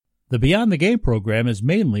The Beyond the Game program is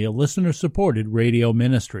mainly a listener-supported radio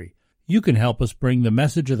ministry. You can help us bring the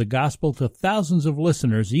message of the gospel to thousands of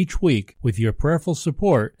listeners each week with your prayerful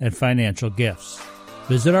support and financial gifts.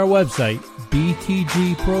 Visit our website,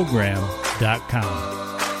 btgprogram.com.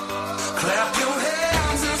 Clap your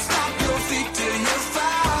hands and stomp your feet till you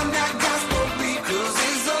find that gospel beat, 'cause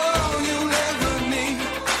it's all you'll ever need.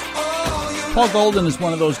 Paul Golden is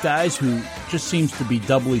one of those guys who just seems to be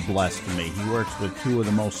doubly blessed to me. He works with two of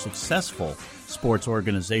the most successful sports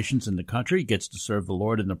organizations in the country. He gets to serve the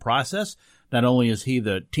Lord in the process. Not only is he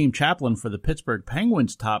the team chaplain for the Pittsburgh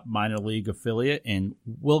Penguins' top minor league affiliate in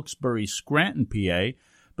Wilkes-Barre, Scranton, PA,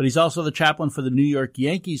 but he's also the chaplain for the New York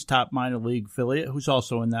Yankees' top minor league affiliate, who's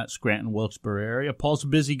also in that Scranton-Wilkes-Barre area. Paul's a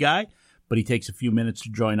busy guy, but he takes a few minutes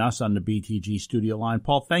to join us on the BTG studio line.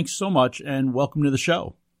 Paul, thanks so much, and welcome to the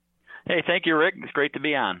show. Hey, thank you, Rick. It's great to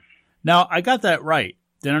be on. Now, I got that right,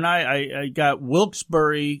 didn't I? I got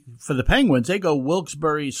Wilkes-Barre for the Penguins. They go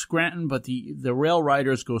Wilkes-Barre, Scranton, but the Rail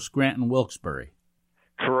Riders go Scranton, Wilkes-Barre.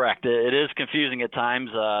 Correct. It is confusing at times.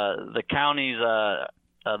 The counties,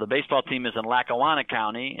 the baseball team is in Lackawanna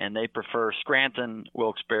County, and they prefer Scranton,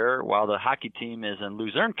 Wilkes-Barre, while the hockey team is in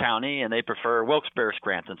Luzerne County, and they prefer Wilkes-Barre,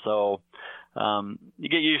 Scranton. So you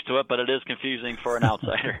get used to it, but it is confusing for an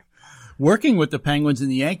outsider. Working with the Penguins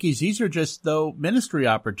and the Yankees, these are just, though, ministry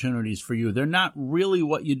opportunities for you. They're not really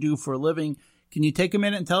what you do for a living. Can you take a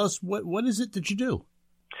minute and tell us what is it that you do?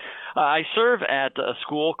 I serve at a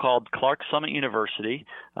school called Clark Summit University,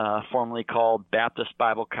 formerly called Baptist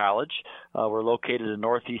Bible College. We're located in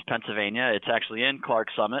northeast Pennsylvania. It's actually in Clark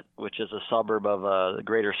Summit, which is a suburb of the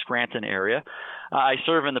greater Scranton area. I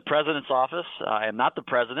serve in the president's office. I am not the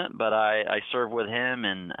president, but I serve with him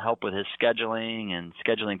and help with his scheduling and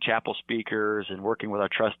scheduling chapel speakers and working with our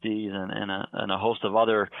trustees and a host of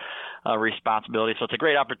other responsibilities. So it's a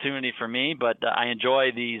great opportunity for me, but I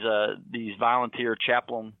enjoy these volunteer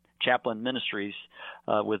chaplain ministries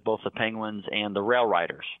with both the Penguins and the Rail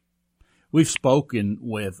Riders. We've spoken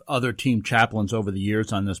with other team chaplains over the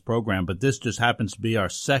years on this program, but this just happens to be our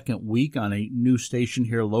second week on a new station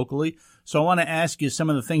here locally. So I want to ask you some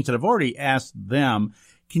of the things that I've already asked them.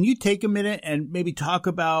 Can you take a minute and maybe talk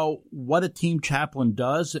about what a team chaplain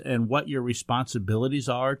does and what your responsibilities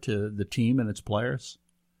are to the team and its players?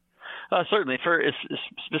 Certainly.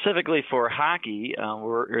 Specifically for hockey,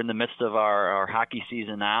 we're in the midst of our hockey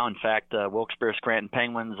season now. In fact, Wilkes-Barre Scranton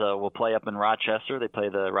Penguins will play up in Rochester. They play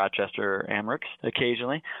the Rochester Amerks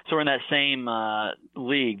occasionally. So we're in that same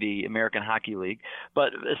league, the American Hockey League.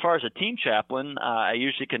 But as far as a team chaplain, I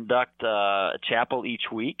usually conduct a chapel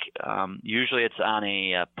each week. Usually it's on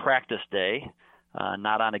a practice day,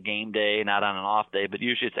 not on a game day, not on an off day, but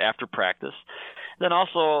usually it's after practice. Then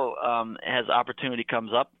also, as opportunity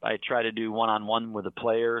comes up, I try to do one-on-one with the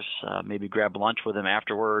players, maybe grab lunch with them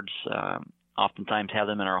afterwards, oftentimes have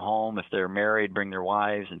them in our home. If they're married, bring their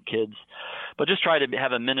wives and kids. But just try to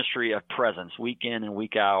have a ministry of presence week in and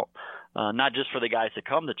week out, not just for the guys that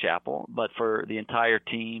come to chapel, but for the entire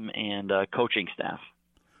team and coaching staff.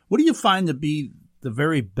 What do you find to be the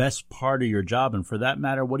very best part of your job? And for that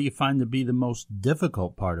matter, what do you find to be the most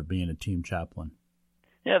difficult part of being a team chaplain?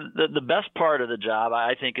 Yeah, the best part of the job,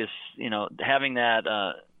 I think, is having that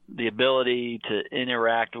the ability to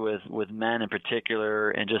interact with men in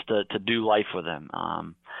particular, and just to do life with them.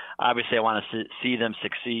 Obviously, I want to see them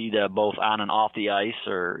succeed both on and off the ice,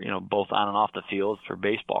 or both on and off the field for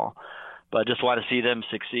baseball. But I just want to see them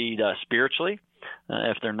succeed spiritually.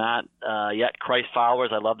 If they're not yet Christ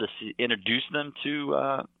followers, I'd love to introduce them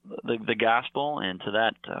to the gospel and to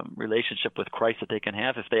that relationship with Christ that they can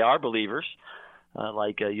have. If they are believers,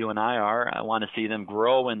 like you and I are, I want to see them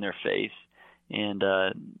grow in their faith and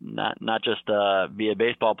not just be a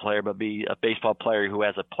baseball player, but be a baseball player who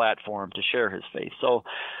has a platform to share his faith. So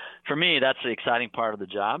for me, that's the exciting part of the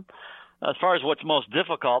job. As far as what's most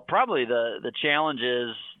difficult, probably the challenge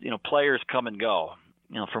is, players come and go.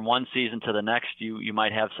 From one season to the next, you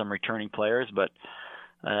might have some returning players, but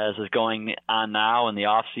as is going on now in the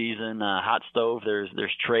off season, hot stove, there's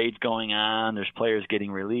trades going on, there's players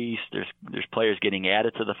getting released, there's players getting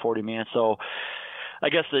added to the 40-man. So I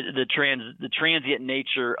guess the transient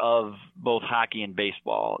nature of both hockey and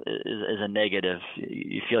baseball is a negative.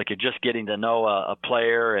 You feel like you're just getting to know a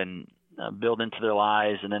player and build into their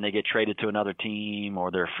lives, and then they get traded to another team,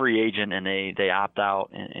 or they're a free agent and they opt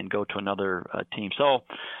out and go to another team. So,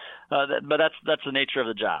 but that's the nature of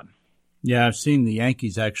the job. Yeah, I've seen the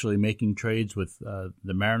Yankees actually making trades with the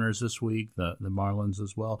Mariners this week, the Marlins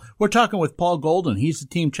as well. We're talking with Paul Golden. He's the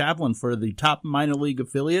team chaplain for the top minor league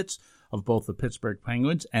affiliates of both the Pittsburgh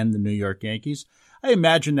Penguins and the New York Yankees. I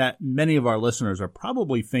imagine that many of our listeners are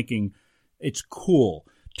probably thinking it's cool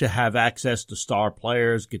to have access to star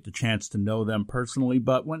players, get the chance to know them personally.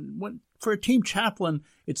 But when for a team chaplain,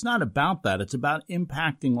 it's not about that. It's about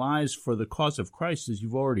impacting lives for the cause of Christ, as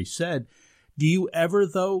you've already said. Do you ever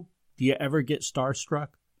get starstruck?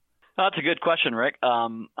 That's a good question, Rick.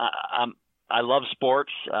 I love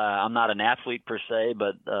sports. I'm not an athlete per se,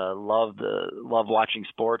 but love watching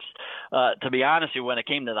sports. To be honest with you, when it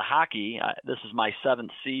came to the hockey, this is my 7th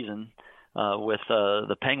season with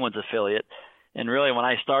the Penguins affiliate. And really, when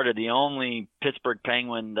I started, the only Pittsburgh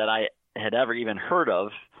Penguin that I had ever even heard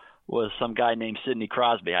of was some guy named Sidney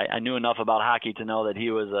Crosby. I knew enough about hockey to know that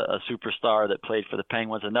he was a superstar that played for the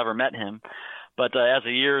Penguins. I never met him. But as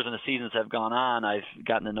the years and the seasons have gone on, I've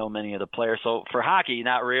gotten to know many of the players. So for hockey,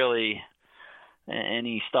 not really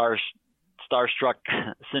any starstruck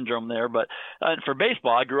syndrome there. But for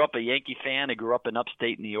baseball, I grew up a Yankee fan. I grew up in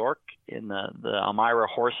upstate New York in the Elmira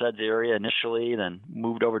Horseheads area initially, then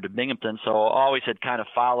moved over to Binghamton. So always had kind of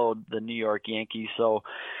followed the New York Yankees. So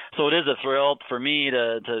it is a thrill for me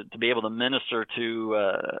to be able to minister to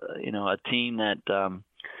a team that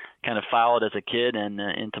kind of followed as a kid and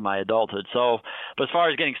into my adulthood. So, but as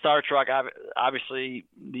far as getting starstruck, obviously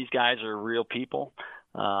these guys are real people.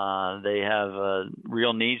 They have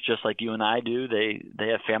real needs just like you and I do. They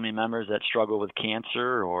have family members that struggle with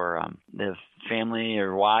cancer, or they have family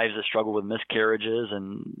or wives that struggle with miscarriages,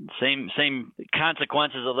 and same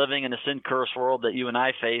consequences of living in a sin-cursed world that you and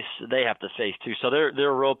I face, they have to face too. So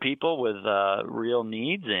they're real people with real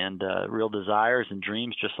needs and real desires and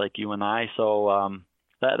dreams just like you and I. So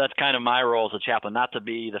that's kind of my role as a chaplain, not to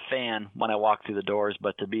be the fan when I walk through the doors,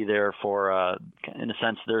 but to be there for, in a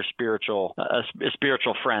sense, their spiritual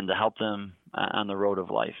friend to help them on the road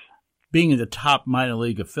of life. Being in the top minor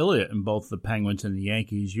league affiliate in both the Penguins and the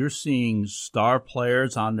Yankees, you're seeing star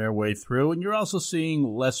players on their way through, and you're also seeing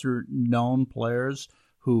lesser-known players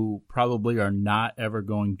who probably are not ever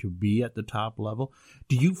going to be at the top level.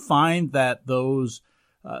 Do you find that those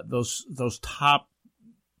top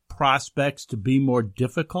prospects to be more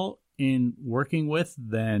difficult in working with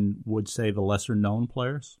than would, say, the lesser-known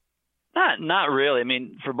players? Not really. I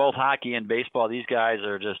mean, for both hockey and baseball, these guys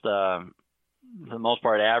are just, for the most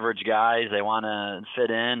part, average guys. They want to fit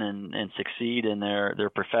in and succeed in their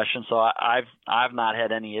profession. So I've not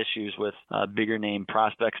had any issues with bigger name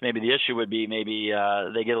prospects. Maybe the issue would be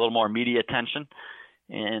they get a little more media attention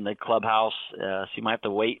in the clubhouse, so you might have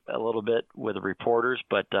to wait a little bit with the reporters,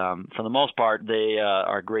 but for the most part, they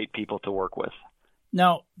are great people to work with.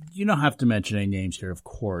 Now, you don't have to mention any names here, of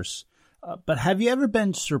course, but have you ever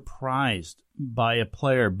been surprised by a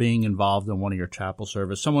player being involved in one of your chapel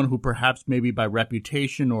service, someone who perhaps maybe by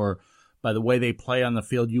reputation or by the way they play on the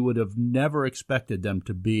field, you would have never expected them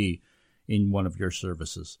to be in one of your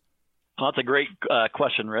services? Well, that's a great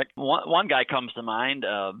question, Rick. One guy comes to mind.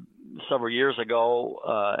 Several years ago,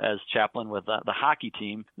 as chaplain with the hockey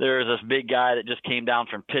team, there's this big guy that just came down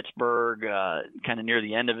from Pittsburgh, kind of near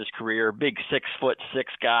the end of his career. Big 6'6"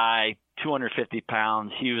 guy, 250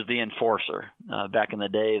 pounds. He was the enforcer. Back in the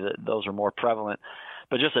day, those were more prevalent.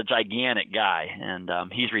 But just a gigantic guy, and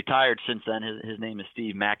he's retired since then. His name is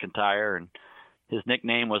Steve McIntyre, and his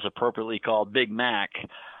nickname was appropriately called Big Mac.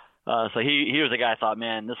 So he was a guy I thought,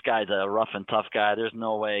 man, this guy's a rough and tough guy. There's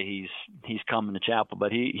no way he's coming to chapel.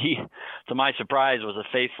 But he to my surprise, was a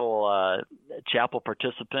faithful chapel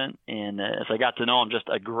participant. And as I got to know him, just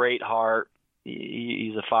a great heart.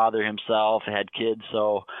 He's a father himself, had kids.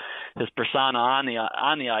 So his persona on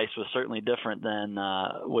the ice was certainly different than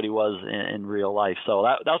what he was in real life. So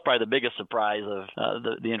that was probably the biggest surprise of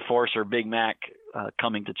the enforcer, Big Mac,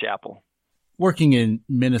 coming to chapel. Working in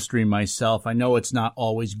ministry myself, I know it's not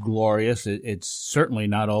always glorious. It's certainly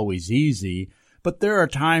not always easy, but there are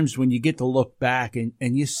times when you get to look back and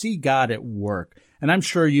you see God at work. And I'm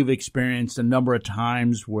sure you've experienced a number of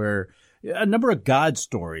times where a number of God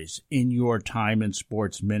stories in your time in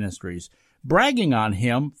sports ministries. Bragging on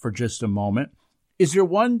him for just a moment, is there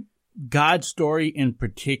one God story in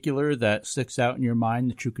particular that sticks out in your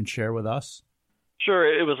mind that you can share with us? Sure.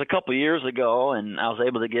 It was a couple of years ago, and I was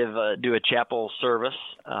able to do a chapel service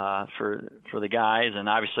for the guys. And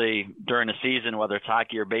obviously, during the season, whether it's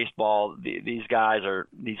hockey or baseball, these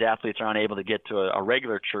athletes are unable to get to a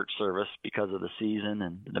regular church service because of the season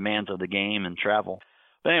and the demands of the game and travel.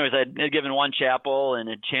 But anyways, I'd given one chapel, and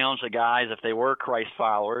it challenged the guys, if they were Christ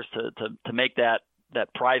followers, to make that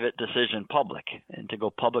private decision public and to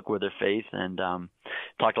go public with their faith. And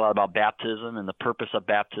talked a lot about baptism and the purpose of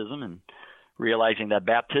baptism, and realizing that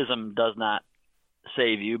baptism does not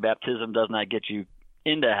save you. Baptism does not get you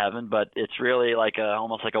into heaven, but it's really like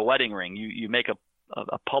almost like a wedding ring. You make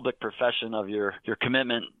a public profession of your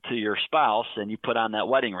commitment to your spouse, and you put on that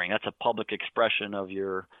wedding ring. That's a public expression of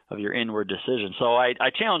your inward decision. So I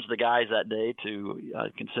challenged the guys that day to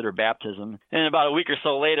consider baptism. And about a week or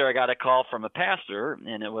so later, I got a call from a pastor,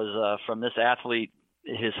 and it was from this athlete,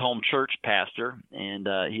 his home church pastor, and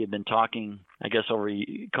he had been talking, I guess, over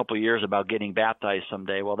a couple of years about getting baptized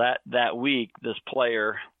someday. Well, that week, this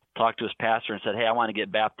player talked to his pastor and said, "Hey, I want to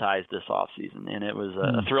get baptized this off season." And it was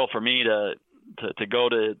a thrill for me to go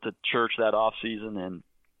to the church that off season and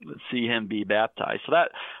see him be baptized. So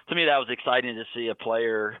that, to me, that was exciting to see a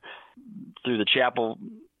player through the chapel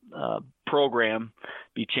program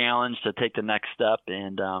be challenged to take the next step.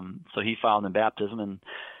 And so he filed in baptism. And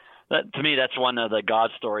that, to me, that's one of the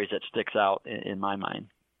God stories that sticks out in my mind.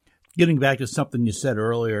 Getting back to something you said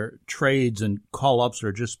earlier, trades and call-ups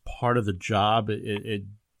are just part of the job,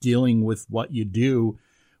 dealing with what you do.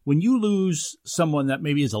 When you lose someone that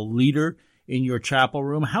maybe is a leader in your chapel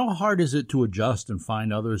room, how hard is it to adjust and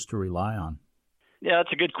find others to rely on? Yeah,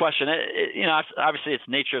 that's a good question. Obviously it's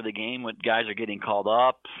nature of the game when guys are getting called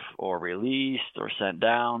up or released or sent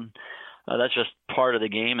down. That's just part of the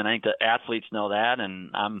game, and I think the athletes know that,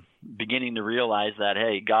 and I'm beginning to realize that,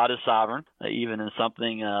 hey, God is sovereign, even in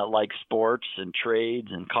something like sports and trades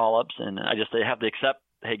and call-ups, and they have to accept,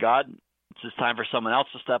 hey, God, it's just time for someone else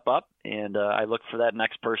to step up, and I look for that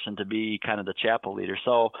next person to be kind of the chapel leader.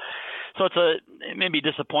 So it may be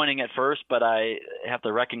disappointing at first, but I have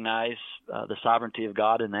to recognize the sovereignty of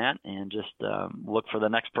God in that, and just look for the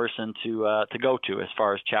next person to go to as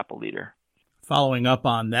far as chapel leader. Following up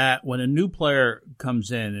on that, when a new player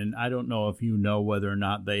comes in, and I don't know if you know whether or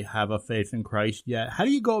not they have a faith in Christ yet, how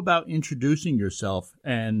do you go about introducing yourself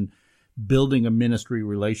and building a ministry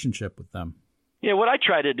relationship with them? Yeah, what I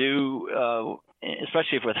try to do,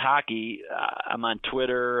 especially with hockey, I'm on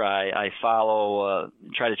Twitter. I follow,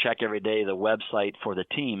 try to check every day the website for the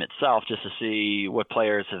team itself just to see what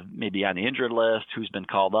players have maybe on the injured list, who's been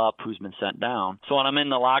called up, who's been sent down. So when I'm in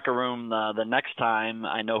the locker room the next time,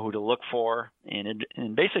 I know who to look for and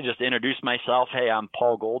basically just introduce myself. Hey, I'm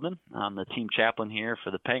Paul Golden. I'm the team chaplain here for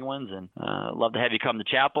the Penguins, and love to have you come to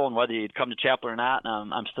chapel. And whether you come to chapel or not,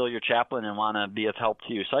 I'm still your chaplain and want to be of help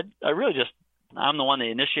to you. So I'm the one that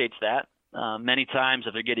initiates that. Many times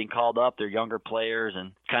if they're getting called up, they're younger players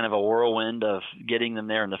and kind of a whirlwind of getting them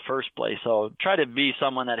there in the first place. So try to be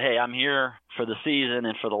someone that, hey, I'm here for the season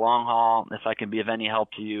and for the long haul. If I can be of any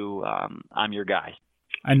help to you, I'm your guy.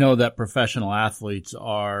 I know that professional athletes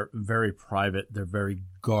are very private. They're very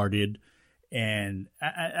guarded. And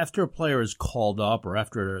after a player is called up or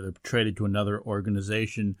after they're traded to another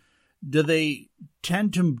organization, do they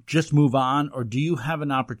tend to just move on, or do you have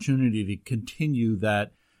an opportunity to continue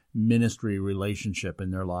that ministry relationship in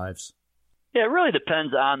their lives? Yeah, it really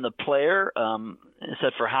depends on the player.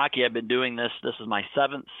 Except for hockey, I've been doing this. This is my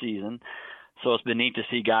 7th season. So it's been neat to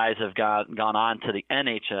see guys have gone on to the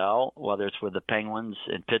NHL, whether it's with the Penguins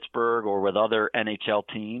in Pittsburgh or with other NHL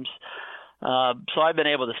teams. So I've been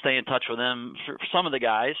able to stay in touch with them. For some of the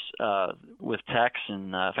guys with texts,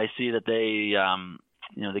 and if I see that they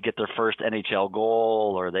they get their first NHL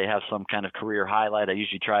goal or they have some kind of career highlight, I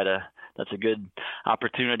usually that's a good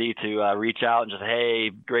opportunity to reach out and just, hey,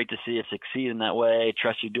 great to see you succeed in that way.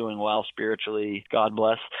 Trust you're doing well spiritually. God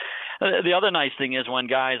bless. The other nice thing is when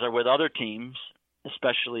guys are with other teams,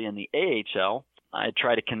 especially in the AHL, I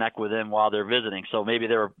try to connect with them while they're visiting. So maybe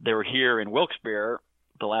they were here in Wilkes-Barre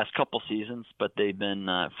the last couple seasons, but they've been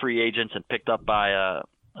free agents and picked up by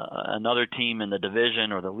another team in the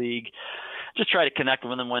division or the league. Just try to connect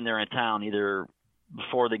with them when they're in town, either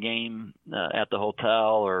before the game at the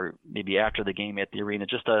hotel or maybe after the game at the arena,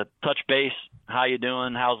 just to touch base. How you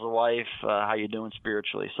doing? How's the wife? How you doing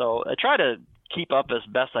spiritually? So I try to keep up as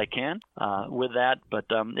best I can with that. But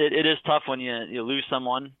it is tough when you lose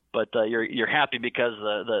someone, but you're happy because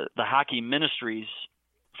the hockey ministries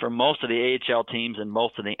for most of the AHL teams and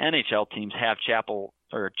most of the NHL teams have chapel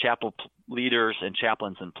leaders and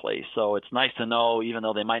chaplains in place. So it's nice to know, even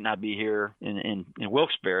though they might not be here in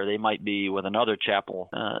Wilkes-Barre, they might be with another chapel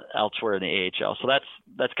elsewhere in the AHL. So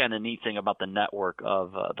that's kind of the neat thing about the network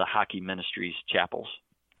of the hockey ministries chapels.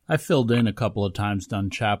 I filled in a couple of times, done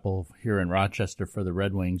chapel here in Rochester for the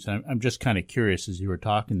Red Wings. I'm just kind of curious as you were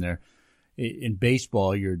talking there. In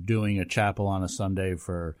baseball, you're doing a chapel on a Sunday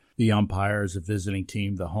for the umpires, the visiting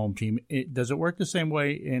team, the home team. Does it work the same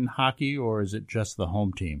way in hockey, or is it just the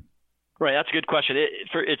home team? Right, that's a good question.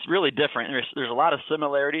 It's really different. There's a lot of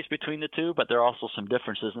similarities between the two, but there are also some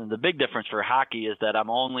differences. And the big difference for hockey is that I'm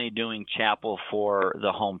only doing chapel for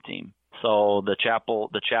the home team. So the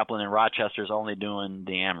chaplain in Rochester is only doing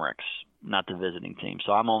the Amerks. not the visiting team.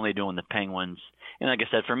 So I'm only doing the Penguins. And like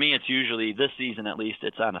I said, for me, it's usually this season at least,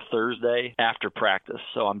 it's on a Thursday after practice.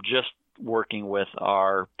 So I'm just working with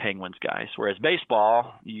our Penguins guys. Whereas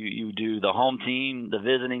baseball, you do the home team, the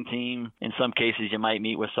visiting team. In some cases, you might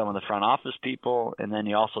meet with some of the front office people, and then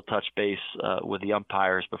you also touch base with the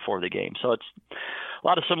umpires before the game. So it's a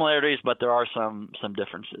lot of similarities, but there are some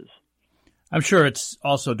differences. I'm sure it's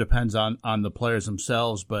also depends on the players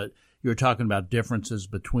themselves, but you're talking about differences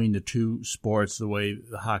between the two sports, the way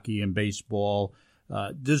hockey and baseball.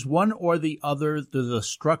 Does one or the other, does the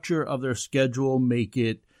structure of their schedule make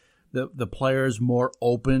it the players more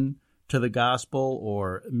open to the gospel,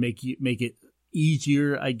 or make it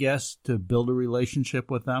easier, I guess, to build a relationship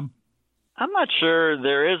with them? I'm not sure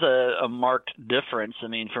there is a marked difference. I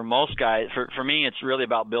mean, for most guys, for me, it's really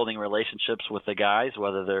about building relationships with the guys,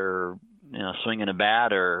 whether they're swinging a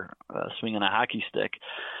bat or swinging a hockey stick.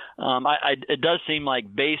 It does seem like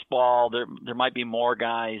baseball, there might be more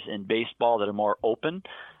guys in baseball that are more open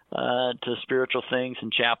to spiritual things in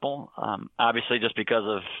chapel. Obviously, just because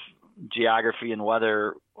of geography and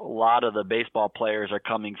weather, a lot of the baseball players are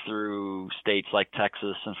coming through states like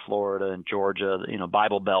Texas and Florida and Georgia,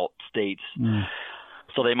 Bible Belt states.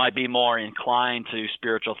 So they might be more inclined to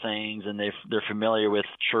spiritual things, and they're familiar with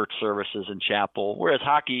church services and chapel. Whereas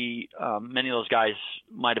hockey, many of those guys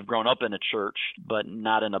might have grown up in a church, but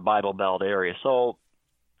not in a Bible Belt area. So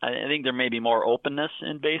I think there may be more openness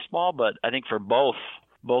in baseball, but I think for both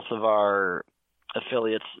of our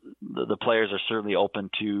affiliates, the players are certainly open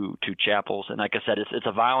to chapels. And like I said, it's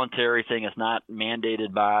a voluntary thing. It's not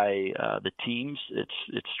mandated by the teams.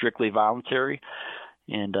 It's strictly voluntary.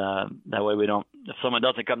 And that way if someone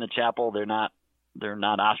doesn't come to chapel, they're not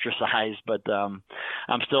ostracized, but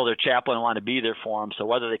I'm still their chaplain and want to be there for them. So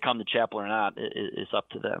whether they come to chapel or not, it's up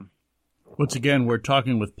to them. Once again, we're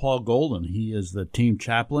talking with Paul Golden. He is the team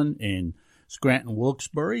chaplain in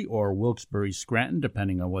Scranton-Wilkes-Barre or Wilkes-Barre-Scranton,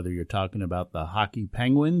 depending on whether you're talking about the hockey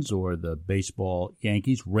Penguins or the baseball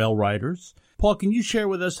Yankees, Rail Riders. Paul, can you share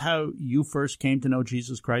with us how you first came to know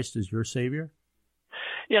Jesus Christ as your Savior?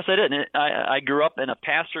 Yes, I did. I grew up in a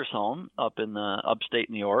pastor's home up in upstate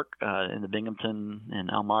New York, in the Binghamton and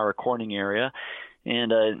Elmira Corning area.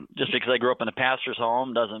 And just because I grew up in a pastor's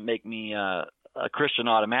home doesn't make me a Christian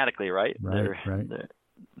automatically, right? Right.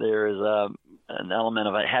 There is an element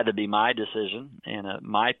of it had to be my decision and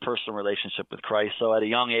my personal relationship with Christ. So at a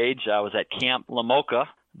young age, I was at Camp Lamoka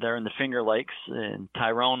there in the Finger Lakes in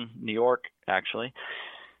Tyrone, New York, actually.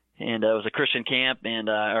 And it was a Christian camp, and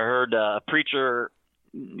I heard a preacher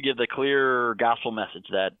give the clear gospel message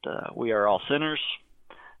that we are all sinners,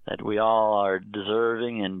 that we all are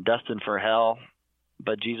deserving and destined for hell,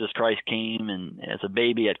 but Jesus Christ came and as a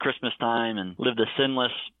baby at Christmas time and lived a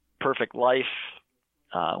sinless, perfect life,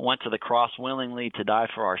 went to the cross willingly to die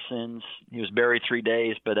for our sins. He was buried 3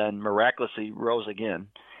 days, but then miraculously rose again.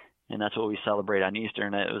 And that's what we celebrate on Easter.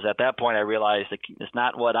 And it was at that point I realized that it's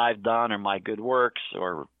not what I've done or my good works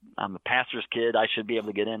or I'm a pastor's kid, I should be able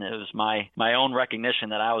to get in. It was my own recognition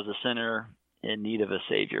that I was a sinner in need of a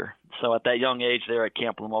Savior. So at that young age there at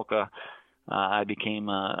Camp Lamoka, I became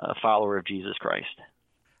a follower of Jesus Christ.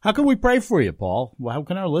 How can we pray for you, Paul? How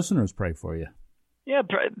can our listeners pray for you? Yeah,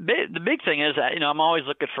 the big thing is, I'm always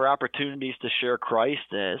looking for opportunities to share Christ.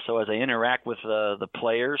 So as I interact with the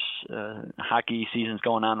players, hockey season's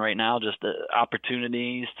going on right now, just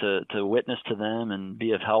opportunities to witness to them and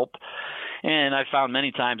be of help. And I've found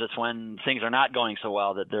many times it's when things are not going so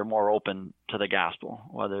well that they're more open to the gospel,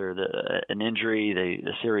 whether an injury,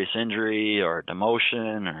 a serious injury or a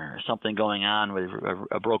demotion or something going on with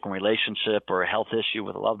a broken relationship or a health issue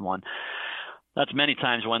with a loved one. That's many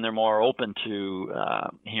times when they're more open to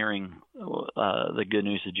hearing the good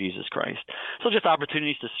news of Jesus Christ. So just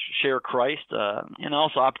opportunities to share Christ and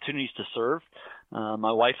also opportunities to serve.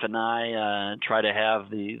 My wife and I try to have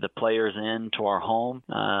the players in to our home.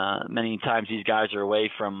 Many times these guys are away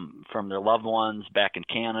from their loved ones back in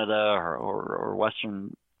Canada or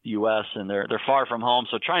Western U.S. and they're far from home,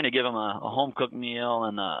 so trying to give them a home cooked meal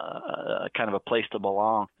and a kind of a place to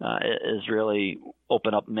belong is really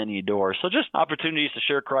open up many doors. So just opportunities to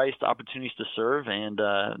share Christ, opportunities to serve, and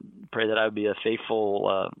pray that I would be a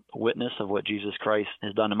faithful witness of what Jesus Christ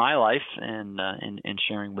has done in my life and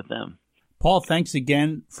sharing with them. Paul, thanks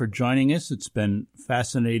again for joining us. It's been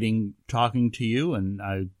fascinating talking to you, and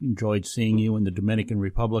I enjoyed seeing you in the Dominican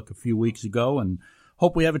Republic a few weeks ago, and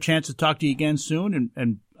hope we have a chance to talk to you again soon,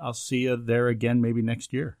 and I'll see you there again maybe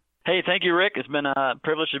next year. Hey, thank you, Rick. It's been a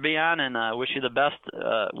privilege to be on, and I wish you the best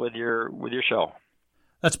with your show.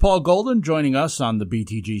 That's Paul Golden joining us on the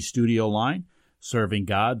BTG studio line. serving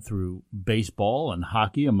God through baseball and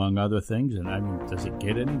hockey, among other things. And I mean, does it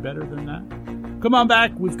get any better than that? Come on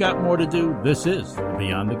back. We've got more to do. This is the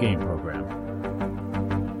Beyond the Game program.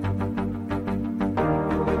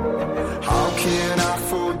 How can I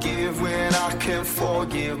forgive when I can't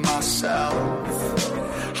forgive myself?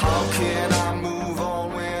 How can I move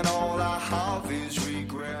on when all I have is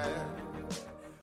regret?